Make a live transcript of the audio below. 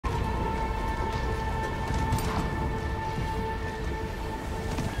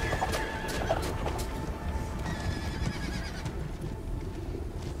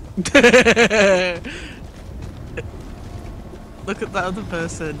Look at that other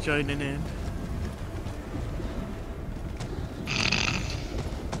person joining in.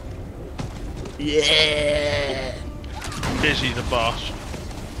 Yeah! Is he the boss?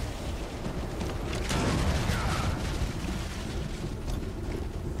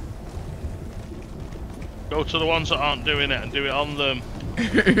 Go to the ones that aren't doing it and do it on them.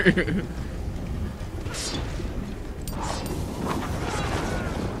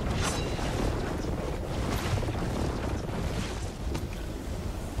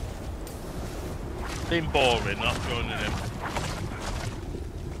 Been boring, not joining him.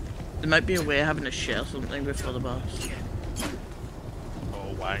 There might be a way of having a shit or something before the boss.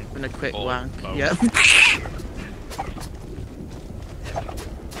 Oh, wank. And a quick Oh, wank. oh. Yep.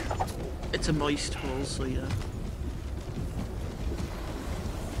 It's a moist hole, so yeah.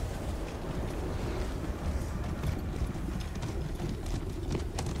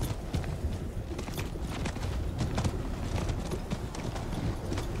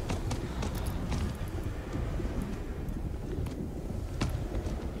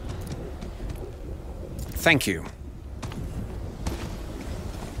 Thank you.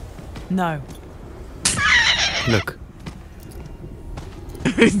 No. Look.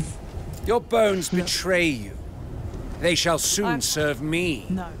 Your bones betray you. They shall soon serve me.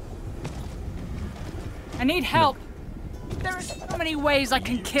 No. I need help. There are so many ways I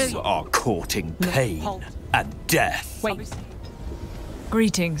can kill you. Are courting pain and death. Wait.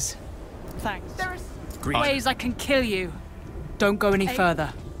 Greetings. Thanks. There are ways I can kill you. Don't go any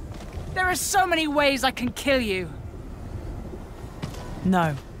further. There are so many ways I can kill you.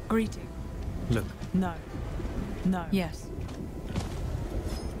 No. Greeting. Look. No. No. Yes.